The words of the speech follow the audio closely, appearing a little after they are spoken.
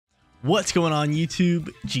What's going on YouTube?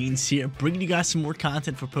 Jeans here, bringing you guys some more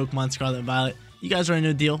content for Pokemon Scarlet and Violet. You guys already know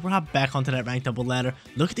the deal. We're hopping back onto that ranked double ladder,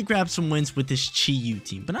 looking to grab some wins with this Chi-Yu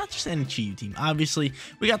team, but not just any Chi-Yu team. Obviously,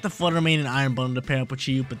 we got the Flutter Mane and Iron Bundle to pair up with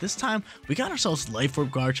Chi-Yu, but this time we got ourselves Life Orb,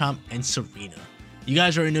 Garchomp, and Tsareena. You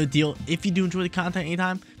guys already know the deal. If you do enjoy the content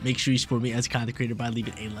anytime, make sure you support me as a content creator by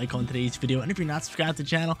leaving a like on today's video. And if you're not subscribed to the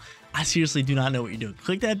channel, I seriously do not know what you're doing.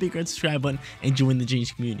 Click that big red subscribe button and join the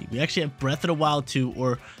Jeans community. We actually have Breath of the Wild 2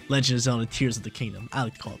 or Legend of Zelda Tears of the Kingdom. I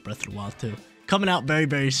like to call it Breath of the Wild 2. Coming out very,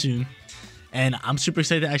 very soon. And I'm super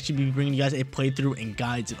excited to actually be bringing you guys a playthrough and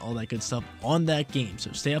guides and all that good stuff on that game.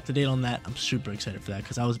 So stay up to date on that. I'm super excited for that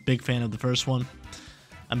because I was a big fan of the first one.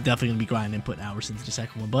 I'm definitely going to be grinding and putting hours into the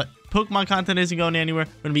second one. But Pokemon content isn't going anywhere.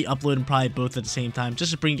 We're going to be uploading probably both at the same time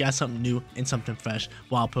just to bring you guys something new and something fresh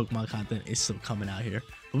while Pokemon content is still coming out here.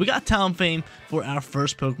 But we got Talonflame for our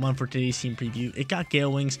first Pokemon for today's team preview. It got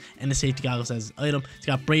Gale Wings and the Safety Goggles as an item. It's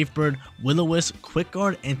got Brave Bird, Will-O-Wisp, Quick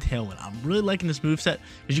Guard, and Tailwind. I'm really liking this moveset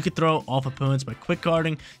because you could throw off opponents by Quick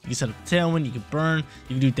Guarding. You can set up Tailwind, you can burn,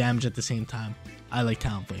 you can do damage at the same time. I like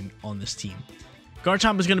Talonflame on this team.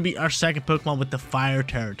 Garchomp is going to be our second Pokemon with the Fire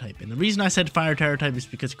Terror type. And the reason I said Fire Terror type is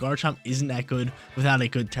because Garchomp isn't that good without a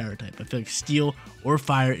good Terror type. I feel like Steel or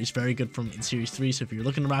Fire is very good from in Series 3. So if you're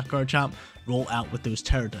looking to rock Garchomp, roll out with those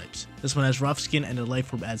Terror types. This one has Rough Skin and a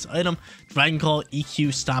Life Orb as item, Dragon Claw,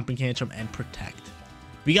 EQ, Stomping Tantrum, and Protect.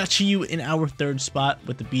 We got Chi-Yu in our third spot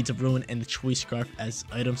with the Beads of Ruin and the Choice Scarf as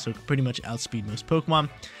items, so it can pretty much outspeed most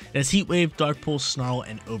Pokemon. It has Heat Wave, Dark Pulse, Snarl,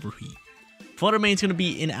 and Overheat. Flutter Mane's going to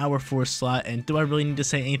be in our fourth slot, and do I really need to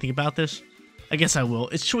say anything about this? I guess I will.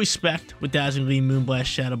 It's Choice Spect with Dazzling Gleam, Moonblast,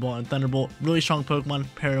 Shadow Ball, and Thunderbolt. Really strong Pokemon,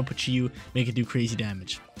 pair it up with Chi-Yu, make it do crazy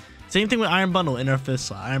damage. Same thing with Iron Bundle in our fifth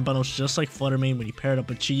slot. Iron Bundle's just like Flutter Mane when you pair it up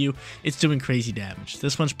with Chi-Yu, it's doing crazy damage.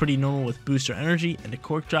 This one's pretty normal with Booster Energy and the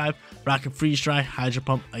Cork Drive, Rocket Freeze Dry, Hydro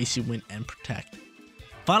Pump, Icy Wind, and Protect.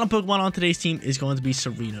 Final Pokemon on today's team is going to be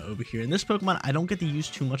Tsareena over here. And this Pokemon I don't get to use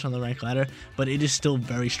too much on the rank ladder, but it is still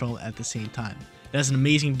very strong at the same time. It has an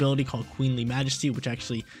amazing ability called Queenly Majesty, which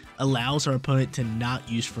actually allows our opponent to not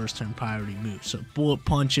use first turn priority moves. So Bullet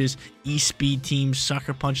Punches, E-Speed Teams,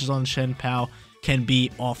 Sucker Punches on Shen Pao can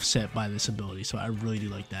be offset by this ability. So I really do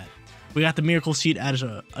like that. We got the Miracle Seed as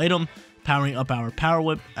an item, powering up our Power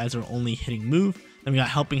Whip as our only hitting move. Then we got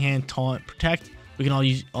Helping Hand, Taunt, Protect. We can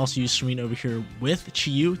also use Tsareena over here with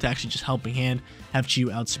Chi-Yu to actually just Helping Hand, have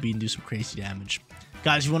Chi-Yu outspeed and do some crazy damage.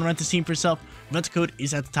 Guys, if you want to rent this team for yourself, rental code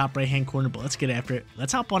is at the top right hand corner, but let's get after it.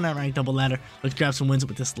 Let's hop on that ranked double ladder. Let's grab some wins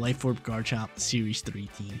with this Life Orb Garchomp Series 3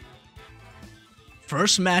 team.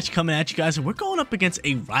 First match coming at you guys, and we're going up against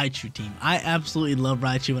a Raichu team. I absolutely love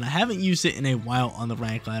Raichu, and I haven't used it in a while on the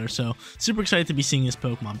rank ladder, so super excited to be seeing this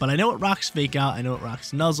Pokemon. But I know it rocks Fake Out, I know it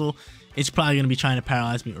rocks Nuzzle. It's probably going to be trying to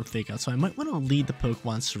paralyze me or Fake Out, so I might want to lead the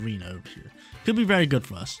Pokemon Tsareena over here. Could be very good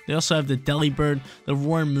for us. They also have the Delibird, the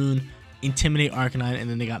Roaring Moon, Intimidate Arcanine, and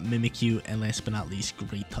then they got Mimikyu, and last but not least,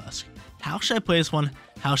 Great Tusk. How should I play this one?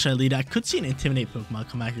 How should I lead it? I could see an Intimidate Pokemon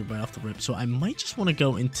come out here right off the rip, so I might just want to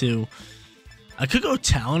go into... I could go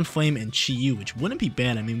Talonflame and Chi-Yu, which wouldn't be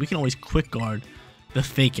bad. I mean, we can always Quick Guard the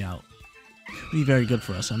Fake Out. Could be very good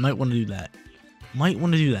for us. I might want to do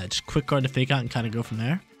that. Just Quick Guard the Fake Out and kind of go from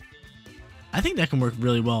there. I think that can work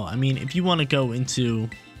really well. I mean, if you want to go into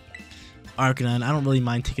Arcanine, I don't really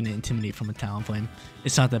mind taking an Intimidate from a Talonflame.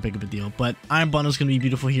 It's not that big of a deal. But Iron Bundle is going to be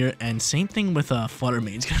beautiful here. And same thing with Flutter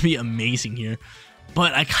Mane. It's going to be amazing here.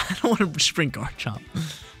 But I kind of want to sprint Garchomp.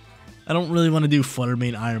 I don't really want to do Flutter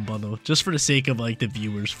Mane Iron Bundle. Just for the sake of like the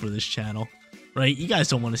viewers for this channel. Right? You guys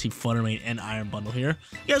don't want to see Flutter Mane and Iron Bundle here.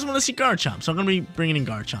 You guys want to see Garchomp. So I'm going to be bringing in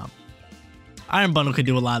Garchomp. Iron Bundle could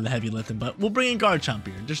do a lot of the heavy lifting, but we'll bring in Garchomp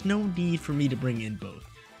here. There's no need for me to bring in both.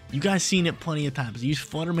 You guys seen it plenty of times. I use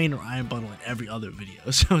Flutter Mane or Iron Bundle in every other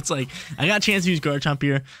video. So it's like, I got a chance to use Garchomp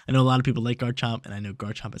here. I know a lot of people like Garchomp, and I know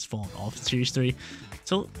Garchomp has fallen off in Series 3.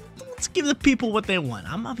 So let's give the people what they want.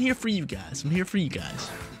 I'm here for you guys. I'm here for you guys.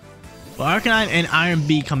 Well, Arcanine and Iron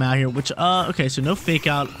B come out here, which, okay, so no Fake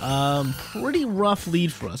Out. Pretty rough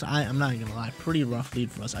lead for us. I'm not even gonna lie. Pretty rough lead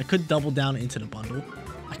for us. I could double down into the bundle.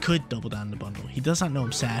 He does not know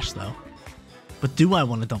I'm Sash, though. But do I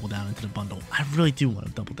want to double down into the bundle? I really do want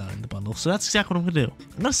to double down into the bundle. So that's exactly what I'm going to do.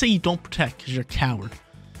 I'm going to say you don't protect because you're a coward.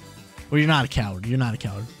 Or you're not a coward. You're not a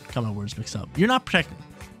coward. Got my words mixed up. You're not protecting.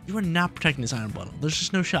 You are not protecting this Iron Bundle. There's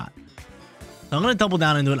just no shot. So I'm going to double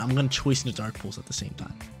down into it. I'm going to choice into Dark Pulse at the same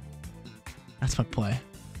time. That's my play.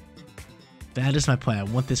 That is my play. I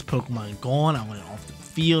want this Pokemon gone. I want it off the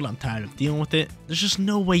field. I'm tired of dealing with it. There's just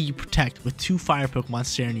no way you protect with two fire Pokemon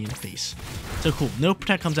staring you in the face. So cool. No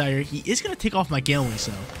protect comes out here. He is going to take off my Gale Wings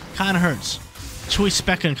though. Kind of hurts. Choice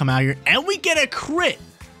Spec gonna come out here. And we get a crit.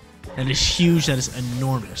 That is huge. That is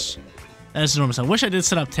enormous. That is enormous. I wish I did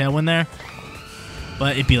set up Tailwind there,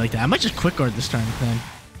 but it'd be like that. I might just Quick Guard this turn then.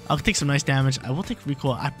 I'll take some nice damage. I will take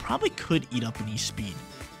Recoil. I probably could eat up an E-Speed.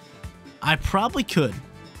 I probably could.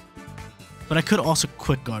 But I could also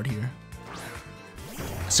Quick Guard here.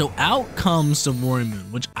 So out comes the Roaring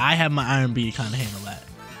Moon, which I have my Iron Bee to kind of handle that.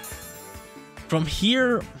 From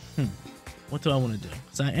here, what do I want to do?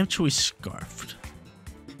 Because I am Choice Scarfed.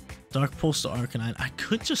 Dark Pulse to Arcanine. I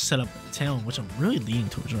could just set up Tailwind, which I'm really leaning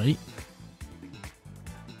towards, right?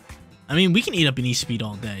 I mean, we can eat up an E-Speed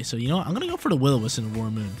all day. So, you know what? I'm going to go for the Will-O-Wisp and the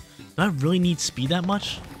Roaring Moon. Do I really need speed that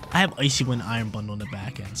much? I have Icy Wind Iron Bundle in the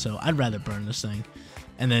back end, so I'd rather burn this thing.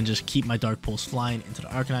 And then just keep my Dark Pulse flying into the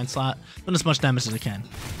Arcanine slot. Doing as much damage as I can.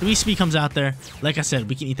 The E-Speed comes out there. Like I said,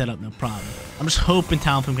 we can eat that up, no problem. I'm just hoping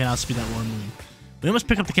Talonflame can outspeed that Roaring Moon. We almost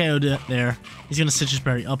pick up the KO there. He's going to Citrus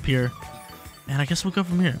Berry up here. And I guess we'll go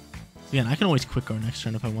from here. Again, I can always Quick Guard next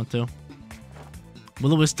turn if I want to.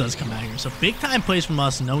 Will-O-Wisp does come out here. So big time plays from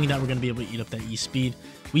us, knowing that we're going to be able to eat up that E-Speed.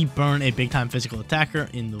 We burn a big time physical attacker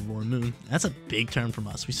in the Roaring Moon. That's a big turn from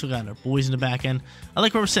us. We still got our boys in the back end. I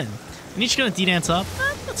like where we're sitting. And each going to D-Dance up.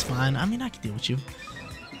 That's fine. I mean, I can deal with you.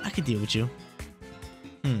 I can deal with you.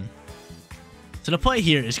 So the play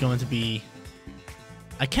here is going to be...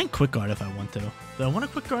 I can Quick Guard if I want to. Do I want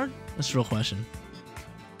to Quick Guard? That's the real question.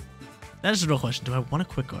 That is the real question. Do I want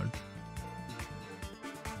to Quick Guard?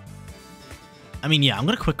 I mean, yeah, I'm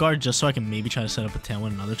going to Quick Guard just so I can maybe try to set up a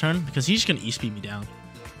Tailwind another turn. Because he's just going to E-Speed me down.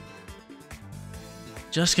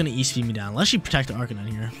 Just going to E-Speed me down. Unless you protect the Arcanine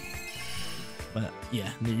here. But, yeah,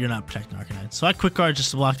 you're not protecting Arcanine. So I Quick Guard just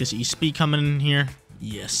to block this E-Speed coming in here.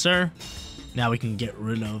 Yes, sir. Now we can get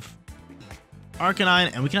rid of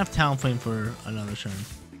Arcanine. And we can have Talonflame for another turn.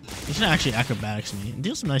 He's going to actually Acrobatics me. And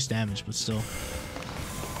deal some nice damage, but still.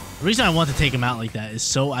 The reason I want to take him out like that is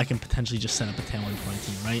so I can potentially just set up a Tailwind for my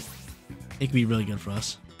team, right? It could be really good for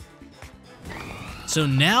us. So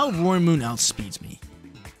now Roaring Moon outspeeds me.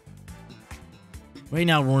 Right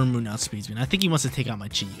now Roaring Moon outspeeds me. And I think he wants to take out my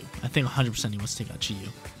Chi-Yu. I think 100% he wants to take out Chi-Yu.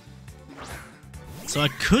 So I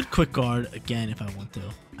could Quick Guard again if I want to.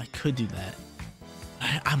 I could do that.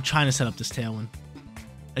 I'm trying to set up this Tailwind.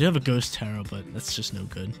 I do have a Ghost Terra, but that's just no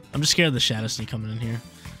good. I'm just scared of the Shadow Sneak coming in here.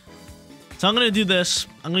 So I'm going to do this.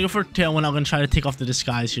 I'm going to go for Tailwind. I'm going to try to take off the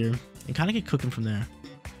Disguise here. And kind of get cooking from there.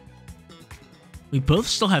 We both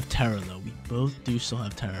still have Terra, though. We both do still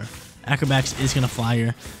have Terra. Acrobatics is going to fly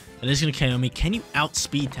here. It is going to KO me. Can you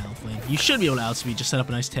outspeed Talonflame? You should be able to outspeed. Just set up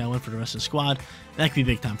a nice Tailwind for the rest of the squad. That could be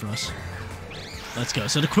big time for us. Let's go.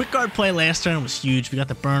 So the Quick Guard play last turn was huge. We got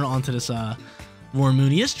the burn onto this Roaring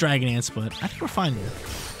Moon. He is Dragon Dance, but I think we're fine here.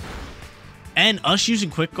 And us using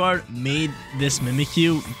Quick Guard made this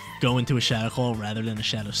Mimikyu go into a Shadow Claw rather than a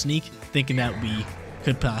Shadow Sneak, thinking that we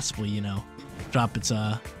could possibly, you know, drop its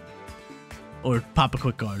or pop a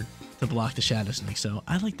Quick Guard to block the Shadow Sneak. So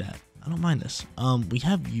I like that. I don't mind this. We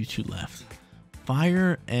have you two left.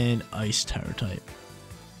 Fire and Ice Terror type.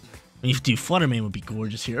 I mean, dude, Fluttermane would be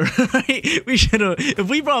gorgeous here, right? We should have. If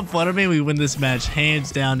we brought Fluttermane, we win this match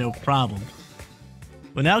hands down, no problem.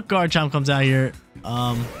 But now Garchomp comes out here.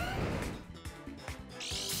 And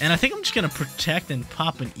I think I'm just gonna protect and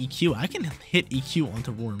pop an EQ. I can hit EQ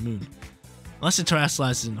onto Roaring Moon, unless it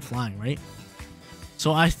terrestrializes into flying, right?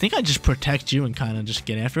 So I think I just protect you and kind of just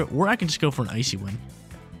get after it. Or I can just go for an Icy Wind.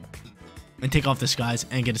 And take off Disguise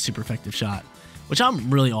and get a super effective shot. Which I'm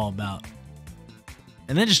really all about.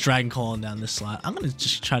 And then just Dragon Calling down this slot. I'm going to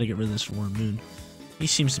just try to get rid of this Roaring Moon. He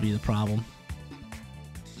seems to be the problem.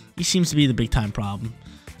 He seems to be the big time problem.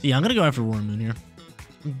 So yeah, I'm going to go after Roaring Moon here.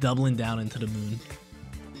 I'm doubling down into the Moon.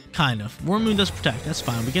 Kind of. Roaring Moon does protect. That's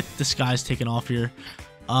fine. We get Disguise taken off here.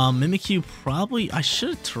 Mimikyu probably... I should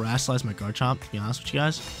have terrestrialized my Garchomp, to be honest with you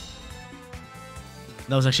guys.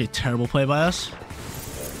 That was actually a terrible play by us.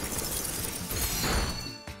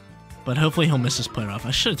 But hopefully he'll miss his player off.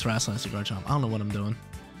 I should have terrestrialized the Garchomp. I don't know what I'm doing.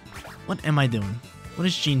 What am I doing? What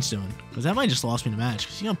is Jeans doing? Because that might just lost me the match.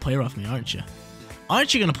 Because you're going to player off me, aren't you?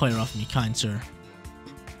 Aren't you going to player off me, kind sir?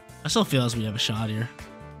 I still feel as we have a shot here.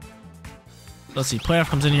 Let's see. Player off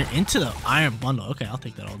comes in here into the Iron Bundle. Okay, I'll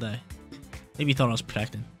take that all day. Maybe you thought I was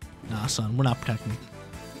protecting. Nah, son. We're not protecting.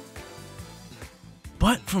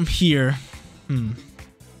 But from here...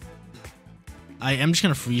 I am just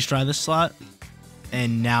going to freeze dry this slot.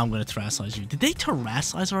 And now I'm going to terrestrialize you. Did they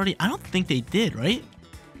terrestrialize already? I don't think they did, right?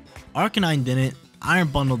 Arcanine didn't. Iron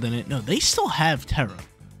Bundle didn't. No, they still have Terra.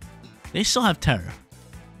 They still have Terra.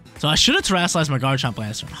 So I should have terrestrialized my Garchomp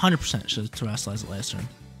last turn. 100% should have terrestrialized it last turn.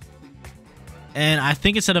 And I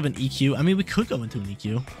think instead of an EQ... I mean, we could go into an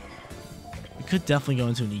EQ. We could definitely go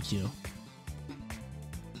into an EQ.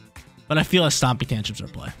 But I feel like Stomping Tantrums are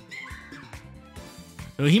play.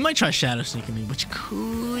 So he might try Shadow Sneaking me, which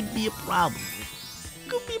could be a problem.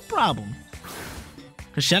 Could be a problem.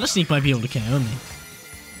 Because Shadow Sneak might be able to KO me.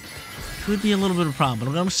 Could be a little bit of a problem, but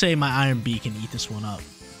I'm going to say my Iron Beak can eat this one up.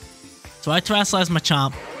 So I Terrasilize my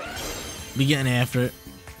Chomp. Be getting after it.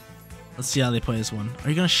 Let's see how they play this one. Are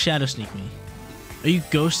you going to Shadow Sneak me? Are you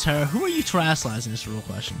Ghost Terror? Who are you Terrasilizing? This is the real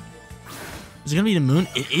question. Is it going to be the Moon?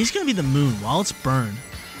 It is going to be the Moon while it's burned.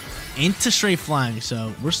 Into straight flying,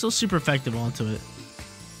 so we're still super effective onto it.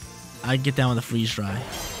 I get down with a Freeze Dry.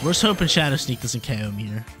 We're just hoping Shadow Sneak doesn't KO me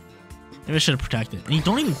here. Maybe I should have protected. And you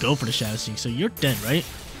don't even go for the Shadow Sneak, so you're dead, right?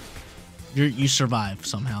 You survive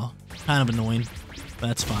somehow. Kind of annoying, but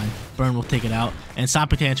that's fine. Burn will take it out, and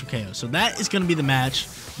Stomping Tantrum KO. So that is going to be the match.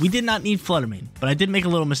 We did not need Flutter Mane, but I did make a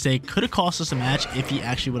little mistake. Could have cost us a match if he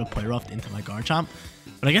actually would have play roughed into my Garchomp,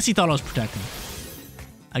 but I guess he thought I was protecting.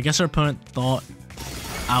 I guess our opponent thought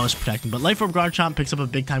I was protecting, but Life Orb Garchomp picks up a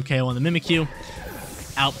big time KO on the Mimikyu.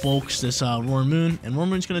 Outbulks this Roar Moon, and Roar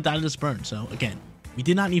Moon's going to die to this burn. So again, we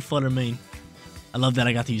did not need Flutter Mane. I love that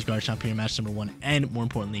I got to use Garchomp here in match number 1, and more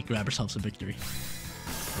importantly, grab ourselves a victory.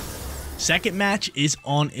 Second match is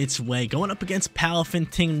on its way. Going up against Palafin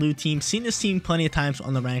Ting Lu team. Seen this team plenty of times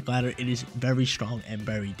on the rank ladder. It is very strong and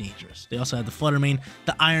very dangerous. They also have the Flutter Mane,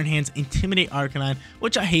 the Iron Hands, Intimidate Arcanine,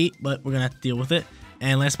 which I hate, but we're going to have to deal with it.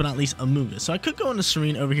 And last but not least, Amuga. So I could go into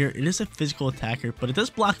Tsareena over here. It is a physical attacker, but it does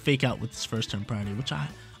block Fake Out with its first turn priority, which I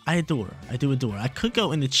adore. I do adore. I could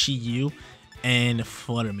go into Chi-Yu and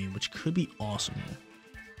Flutter Mane, which could be awesome here.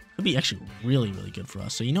 Could be actually really, really good for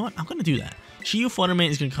us. So you know what? I'm going to do that. Chi-Yu Flutter Mane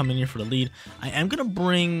is going to come in here for the lead. I am going to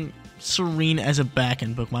bring Tsareena as a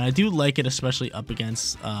back-end Pokemon. I do like it, especially up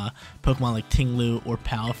against Pokemon like Ting Lu or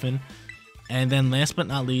Palafin. And then last but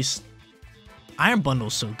not least, Iron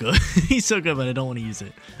Bundle's so good. He's so good, but I don't want to use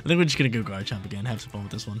it. I think we're just going to go Garchomp again. Have some fun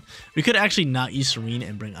with this one. We could actually not use Tsareena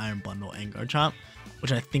and bring Iron Bundle and Garchomp,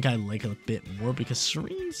 which I think I like a bit more because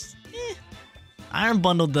Tsarena's... Iron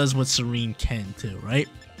Bundle does what Tsareena can too, right?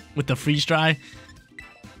 With the Freeze Dry.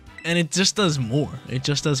 And it just does more. It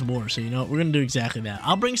just does more. So, you know what? We're going to do exactly that.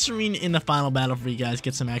 I'll bring Tsareena in the final battle for you guys.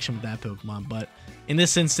 Get some action with that Pokemon. But in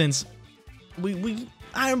this instance,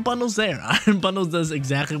 Iron Bundle's there. Iron Bundle does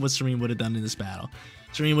exactly what Tsareena would have done in this battle.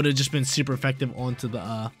 Tsareena would have just been super effective onto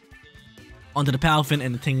the Palafin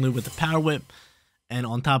and the Ting Lu with the Power Whip. And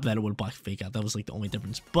on top of that, it would have blocked Fake Out. That was like the only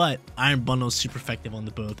difference. But Iron Bundle is super effective on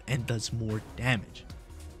the both and does more damage.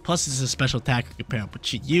 Plus, it's a special attack to compare up with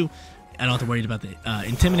Chi-Yu. I don't have to worry about the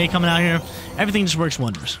Intimidate coming out here. Everything just works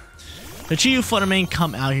wonders. The Chi-Yu Flutter Mane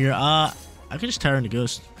come out here. I could just Terra into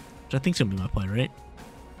Ghost, which I think is going to be my play, right?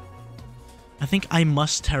 I think I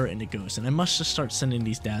must Terra into Ghost, and I must just start sending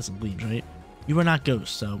these Dazzling Gleams, right? You are not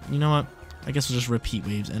Ghost, so you know what? I guess we'll just rip Heat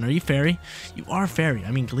Waves. And are you Fairy? You are Fairy.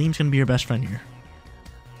 I mean, Gleam's going to be your best friend here.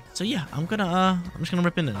 So yeah, I'm just gonna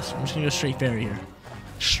rip into this. I'm just gonna go straight Fairy here.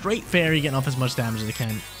 Straight Fairy, getting off as much damage as I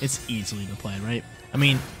can. It's easily the play, right? I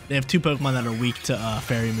mean, they have two Pokemon that are weak to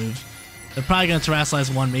Fairy moves. They're probably gonna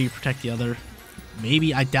Terrasilize one, maybe protect the other.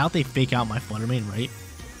 Maybe, I doubt they Fake Out my Flutter Mane, right?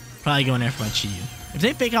 Probably going after my Chi-Yu. If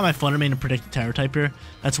they Fake Out my Flutter Mane and predict the Terror type here,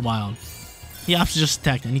 that's wild. He opts to just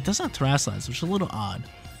attack, and he does not Terrasilize, which is a little odd.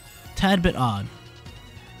 Tad bit odd.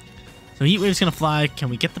 So Heat Wave's gonna fly. Can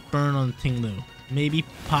we get the burn on Ting Lu? Maybe,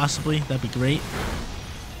 possibly. That'd be great.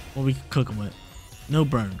 What we could cook him with. No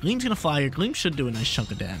burn. Gleam's gonna fly here. Gleam should do a nice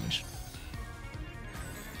chunk of damage.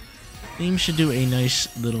 Gleam should do a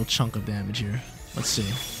nice little chunk of damage here. Let's see.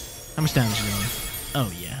 How much damage is he doing?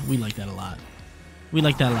 Oh yeah, we like that a lot. We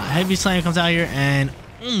like that a lot. Heavy Slam comes out here and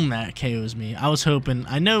that KOs me. I was hoping,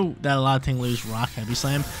 I know that a lot of Ting Lu's rock Heavy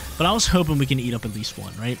Slam, but I was hoping we can eat up at least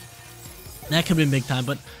one, right? That could have been big time,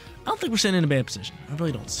 but I don't think we're sitting in a bad position. I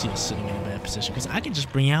really don't see us sitting in a bad position because I can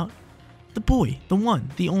just bring out the boy, the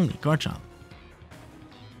one, the only Garchomp.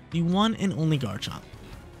 The one and only Garchomp.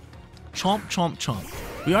 Chomp, chomp, chomp.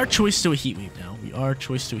 We are choice to a Heat Wave now. We are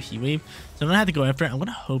choice to a Heat Wave. So I'm going to have to go after it. I'm going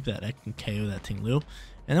to hope that I can KO that Ting Lu.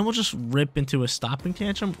 And then we'll just rip into a Stomping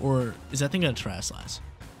Tantrum, or is that thing going to Terrasilize?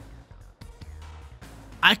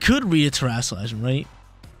 I could read a Terrasilize, right?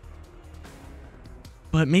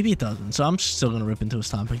 But maybe it doesn't, so I'm still going to rip into a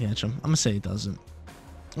Stomping Tantrum. I'm going to say it doesn't.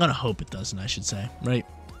 I'm going to hope it doesn't, I should say, right?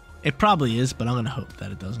 It probably is, but I'm going to hope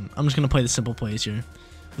that it doesn't. I'm just going to play the simple plays here.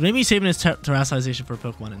 Maybe he's saving his Terrasilization for a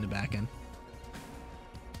Pokemon in the back end.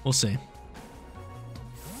 We'll see.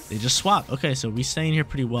 They just swap. Okay, so we staying here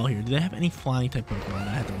pretty well here. Do they have any flying type Pokemon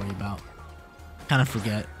I have to worry about? Kind of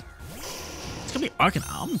forget. It's going to be Arcanine.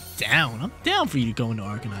 I'm down. I'm down for you to go into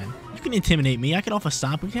Arcanine. You can intimidate me. I can offer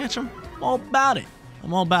Stomping Tantrum. I'm all about it.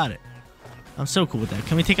 I'm all about it. I'm so cool with that.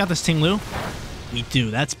 Can we take out this Ting Lu? We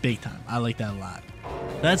do. That's big time. I like that a lot.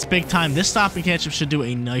 That's big time. This Stomping Tantrum should do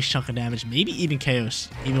a nice chunk of damage. Maybe even KOs,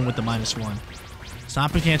 even with the -1.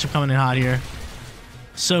 Stomping Tantrum coming in hot here.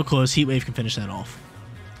 So close. Heat Wave can finish that off.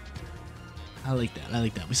 I like that. I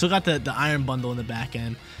like that. We still got the Iron Bundle in the back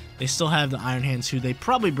end. They still have the Iron Hands, who they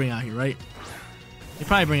probably bring out here, right? They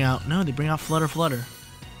probably bring out... No, they bring out Flutter Flutter.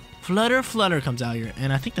 Flutter Flutter comes out here.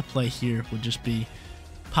 And I think the play here would just be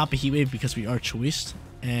pop a Heat Wave because we are choiced.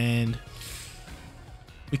 And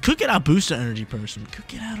we could get out Booster Energy person. We could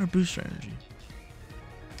get out our Booster Energy.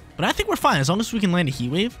 But I think we're fine. As long as we can land a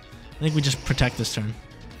Heat Wave, I think we just protect this turn.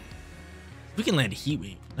 If we can land a Heat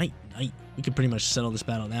Wave, night, we could pretty much settle this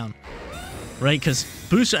battle down. Right? Because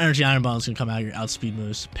Booster Energy Iron Ball is going to come out here, outspeed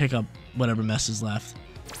moves, pick up whatever mess is left.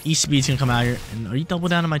 E-Speed's going to come out here. And are you double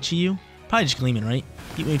down on my Chi-Yu? Probably just Gleaming, right?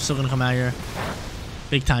 Heat Wave's still going to come out here.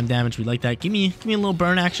 Big time damage. We like that. Give me a little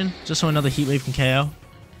burn action, just so another Heat Wave can KO. A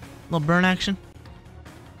little burn action.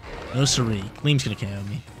 No siree. Gleam's going to KO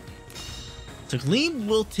me. So Gleam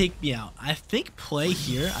will take me out. I think play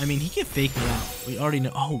here. I mean, he can fake me out. We already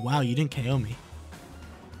know. Oh, wow. You didn't KO me.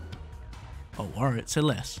 Oh, all right. Say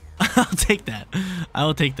less. I'll take that. I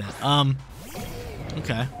will take that.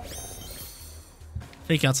 Okay.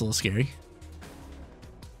 Fake out's a little scary.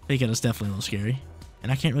 Fake out is definitely a little scary.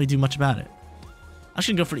 And I can't really do much about it. I'm just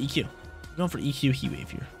going to go for EQ. I'm going for EQ Heat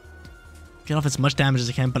Wave here. Get off as much damage as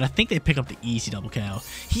I can, but I think they pick up the easy double KO.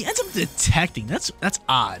 He ends up detecting. That's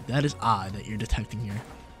odd. That is odd that you're detecting here.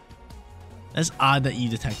 That's odd that you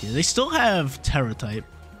detect here. They still have Terra type.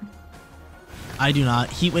 I do not.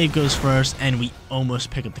 Heat Wave goes first, and we almost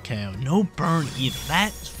pick up the KO. No burn either.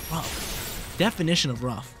 That is rough. Definition of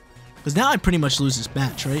rough. Because now I pretty much lose this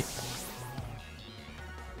match, right?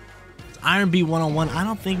 Iron B 1-on-1. I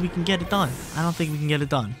don't think we can get it done. I don't think we can get it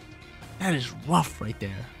done. That is rough right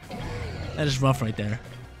there. That is rough right there.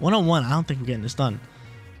 1-on-1. I don't think we're getting this done.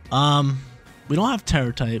 We don't have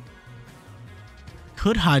Terror type.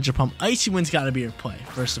 Could Hydro Pump. Icy Wind's got to be our play,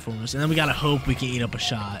 first and foremost. And then we got to hope we can eat up a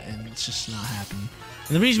shot, and it's just not happening.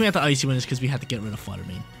 And the reason we have to Icy Wind is because we have to get rid of Flutter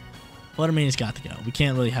Mane. Flutter Mane has got to go. We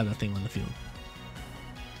can't really have that thing on the field.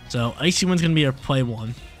 So Icy Wind's going to be our play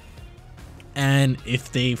 1. And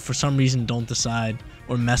if they, for some reason, don't decide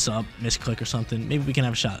or mess up, misclick or something, maybe we can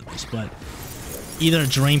have a shot at this. But either a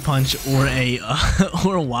Drain Punch or a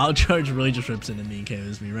Wild Charge really just rips into me and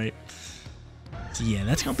KOs me, right? So yeah,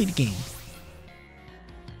 that's going to be the game.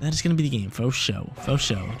 That is going to be the game. Faux show. Faux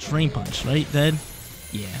show. Drain Punch, right? Dead?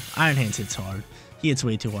 Yeah. Iron Hands hits hard. He hits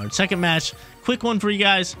way too hard. Second match. Quick one for you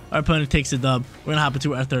guys. Our opponent takes the dub. We're going to hop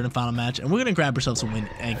into our third and final match. And we're going to grab ourselves a win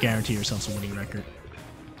and guarantee ourselves a winning record.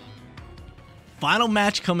 Final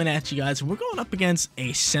match coming at you guys. We're going up against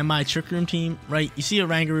a semi-Trick Room team, right? You see a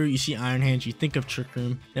Rangaroo. You see Iron Hands. You think of Trick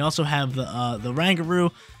Room. They also have the Rangaroo.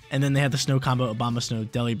 And then they have the Snow combo, Obama Snow,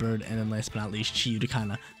 Delibird, and then last but not least, Chi-Yu to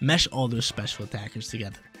kind of mesh all those special attackers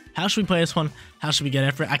together. How should we play this one? How should we get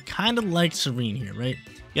after it? I kind of like Tsareena here, right?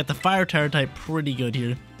 You got the Fire Terror type pretty good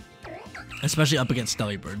here, especially up against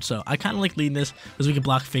Delibird. So I kind of like leading this because we can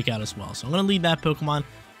block Fake Out as well. So I'm going to lead that Pokemon.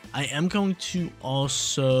 I am going to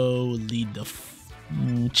also lead the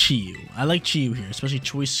Chi-Yu. I like Chi-Yu here, especially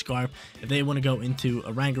Choice Scarf. If they want to go into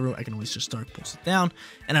a Rangaroo, I can always just Dark Pulse it down,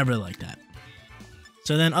 and I really like that.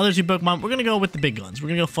 So then other two Pokemon, we're going to go with the big guns. We're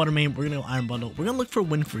going to go Flutter Mane. We're going to go Iron Bundle. We're going to look for a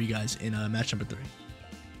win for you guys in match number 3.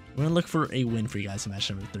 We're going to look for a win for you guys in match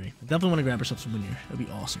number 3. We definitely want to grab ourselves a win here. That'd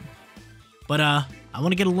be awesome. But I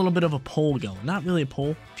want to get a little bit of a poll going. Not really a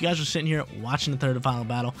poll. If you guys are sitting here watching the third and final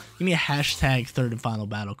battle, give me a hashtag third and final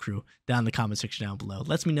battle crew down in the comment section down below.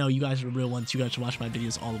 Lets me know you guys are the real ones. You guys should watch my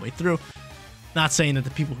videos all the way through. Not saying that the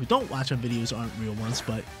people who don't watch my videos aren't real ones,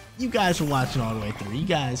 but you guys are watching all the way through. You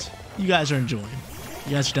guys are enjoying.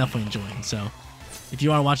 You guys are definitely enjoying. So if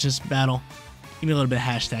you are watching this battle, give me a little bit of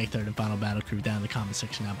hashtag third and final battle crew down in the comment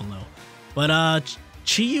section down below. But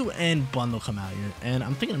Chi-Yu and Bundle come out here, and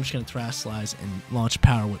I'm thinking I'm just going to Terastallize and launch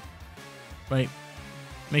Power Whip. Right?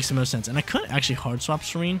 Makes the most sense. And I could actually hard swap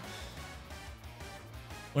Tsareena.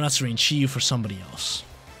 Well, not Tsareena, Chi-Yu for somebody else.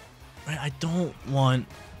 Right? I don't want...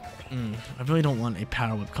 I really don't want a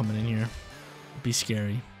Power Whip coming in here. It'd be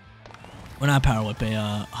scary. Well, not Power Whip,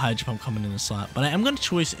 a Hydro Pump coming in the slot. But I am going to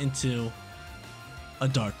choice into a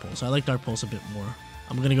Dark Pulse. I like Dark Pulse a bit more.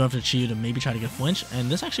 I'm going to go after Chi-Yu to maybe try to get flinch. And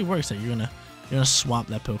this actually works that you're gonna swap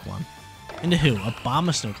that Pokemon. Into who?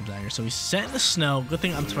 Obama Snow comes out here. So he's set in the snow. Good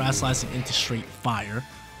thing I'm Terastallizing into straight fire.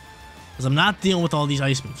 Because I'm not dealing with all these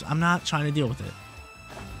ice moves. I'm not trying to deal with it.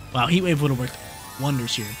 Wow, Heat Wave would have worked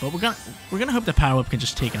wonders here. But we're gonna hope that Power Whip can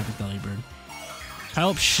just take out the Delibird. Power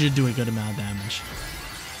Whip should do a good amount of damage.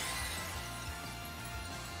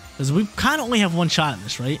 Because we kind of only have one shot in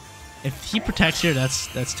this, right? If he protects here,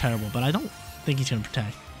 that's terrible. But I don't think he's going to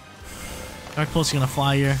protect. Dark Pulse is going to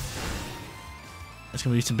fly here. That's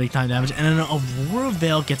going to be some big time damage. And then Aurora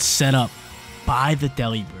Veil gets set up by the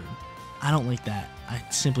Delibird. I don't like that. I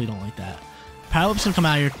simply don't like that. Power Whip's going to come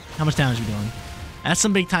out here. How much damage are we doing? That's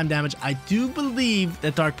some big time damage. I do believe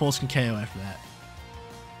that Dark Pulse can KO after that.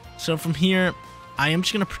 So from here, I am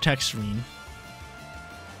just going to protect Tsareena.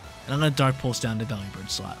 And I'm going to Dark Pulse down the Delibird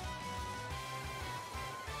slot.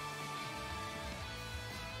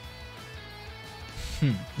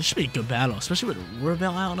 This should be a good battle, especially with Aurora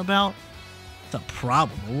Veil out and about. It's a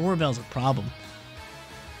problem. Aurora Veil's a problem.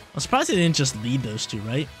 I'm surprised they didn't just lead those two,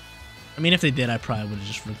 right? I mean, if they did, I probably would have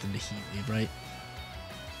just ripped into Heat Wave, right?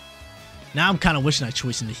 Now I'm kind of wishing I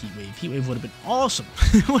choiced into Heat Wave. Heat Wave would have been awesome.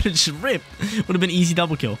 It would have just ripped. Would have been easy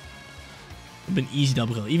double kill. Would have been easy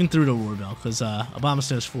double kill, even through the Aurora Veil, because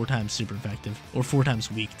Abomasnow is 4 times super effective, or 4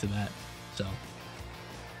 times weak to that. So,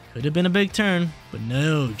 could have been a big turn, but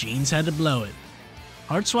no, Jeans had to blow it.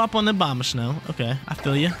 Hard swap on the Abomasnow. Okay, I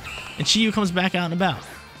feel you. And Chi-Yu comes back out and about.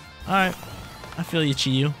 Alright. I feel you,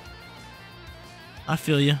 Chi-Yu. I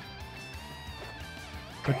feel you.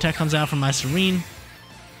 Protect comes out from my Tsareena.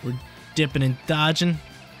 We're dipping and dodging.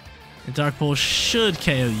 And Dark Pulse should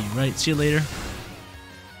KO you, right? See you later.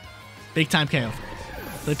 Big time KO.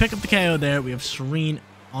 So they pick up the KO there. We have Tsareena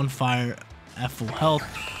on fire at full health.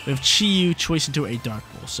 We have Chi-Yu choice into a Dark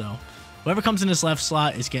Pulse. So whoever comes in this left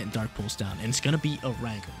slot is getting Dark Pulse down. And it's going to be a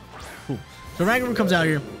Rangaroo. Cool. So Rangaroo comes out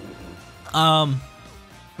here.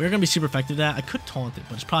 We're going to be super effective at that. I could taunt it,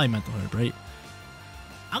 but it's probably Mental Herb, right?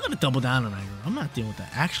 I'm going to double down on Rangaroo. I'm not dealing with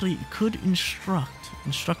that. Actually, it could Instruct.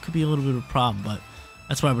 Instruct could be a little bit of a problem, but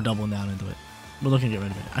that's why we're doubling down into it. We're looking to get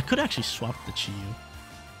rid of it. I could actually swap the Chi-Yu.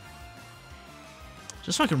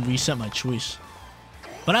 Just so I can reset my choice.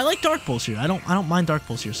 But I like Dark Pulse here. I don't mind Dark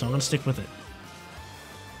Pulse here, so I'm going to stick with it.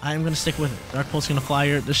 I am going to stick with it. Dark Pulse is going to fly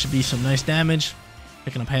here. This should be some nice damage.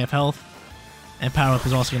 Picking up half health. And Power Up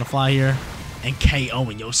is also going to fly here. And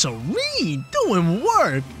KOing, yo. Tsareena doing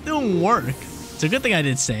work. Doing work. It's a good thing I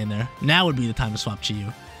did stay in there. Now would be the time to swap Chi-Yu.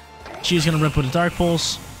 Chi-Yu's going to rip with a Dark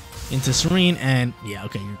Pulse into Tsareena. And yeah,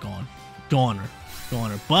 okay, you're gone. Goner.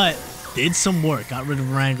 Goner. But did some work. Got rid of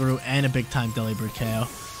Rangaroo and a big time Delibird KO.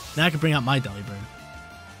 Now I can bring out my Delibird.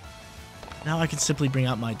 Now I can simply bring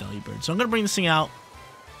out my Delibird. So I'm going to bring this thing out.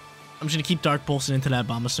 I'm just going to keep Dark Pulsing into that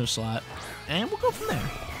Abomasnow slot. And we'll go from there.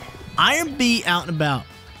 Iron B out and about.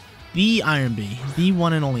 The Iron B. The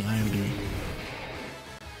one and only Iron B.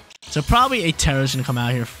 So probably a Terra's going to come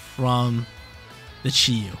out here from the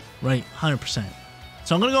Chi-Yu. Right? 100%.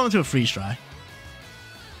 So I'm going to go into a Freeze Dry.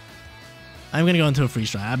 I'm going to go into a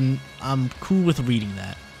Freeze Dry. I'm cool with reading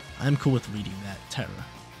that. I'm cool with reading that Terra.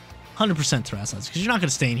 100% Terrasilize. Because you're not going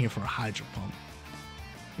to stay in here for a Hydro Pump.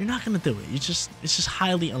 You're not going to do it. It's just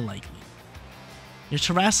highly unlikely. You're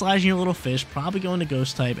Terrasilizing your little fish, probably going to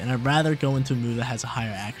Ghost type, and I'd rather go into a move that has a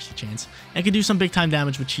higher accuracy chance and can do some big time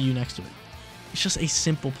damage with Chi-Yu next to it. It's just a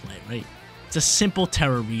simple play, right? It's a simple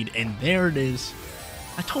Terra read, and there it is.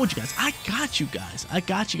 I told you guys. I got you guys. I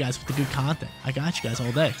got you guys with the good content. I got you guys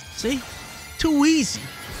all day. See? Too easy.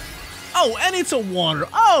 Oh, and it's a water.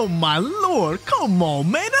 Oh, my lord. Come on,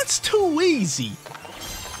 man. That's too easy.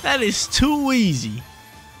 That is too easy.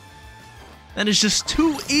 That is just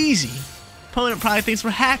too easy. Opponent probably thinks we're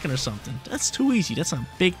hacking or something. That's too easy. That's some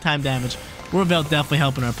big time damage. Aurora Veil definitely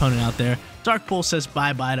helping our opponent out there. Dark Pulse says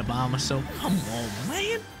bye-bye to Bomber, so come on,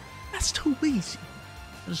 man. That's too easy.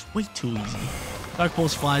 That is way too easy. Dark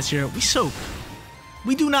Pulse flies here. We soak.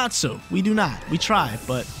 We do not soak. We do not. We try,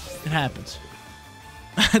 but it happens.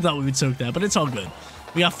 I thought we would soak that, but it's all good.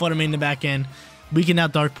 We got Fluttermane in the back end. We can now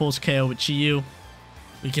Dark Pulse KO with Chi-Yu.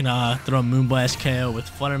 We can throw a Moonblast KO with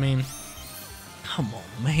Fluttermane. Come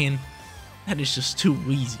on, man. That is just too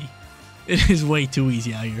easy. It is way too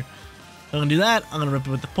easy out here. So I'm going to do that. I'm going to rip it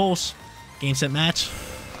with the Pulse. Game, set, match.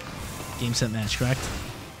 Game, set, match, correct?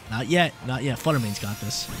 Not yet. Not yet. Fluttermane's got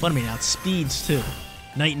this. Fluttermane outspeeds, too.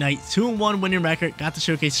 Night, 2-1 winning record. Got to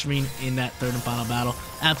showcase Tsareena in that third and final battle.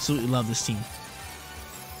 Absolutely love this team.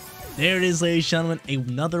 There it is, ladies and gentlemen.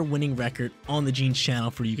 Another winning record on the Jeans channel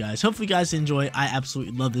for you guys. Hopefully you guys enjoy. I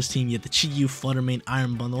absolutely love this team. You have the Chi-Yu, Fluttermane,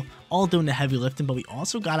 Iron Bundle, all doing the heavy lifting. But we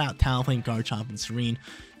also got out Talonflame, Garchomp, and Tsareena,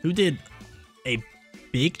 who did a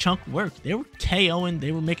big chunk of work. They were KOing.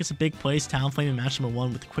 They were making some big plays. Talonflame in match number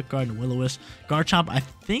 1 with the Quick Guard and Will-O-Wisp. Garchomp, I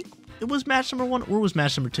think it was match number 1 or was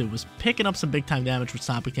match number 2. Was picking up some big time damage with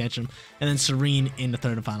Stomp and Tantrum. And then Tsareena in the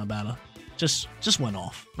third and final battle. just went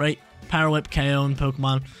off, right? Power Whip, KO, and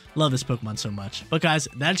Pokemon. Love this Pokemon so much. But guys,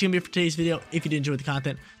 that's going to be it for today's video. If you did enjoy the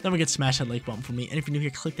content, don't forget to smash that like button for me. And if you're new here,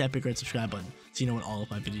 click that big red subscribe button so you know when all of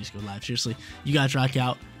my videos go live. Seriously, you guys rock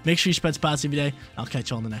out. Make sure you spread positivity every day. I'll catch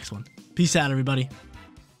you all in the next one. Peace out, everybody.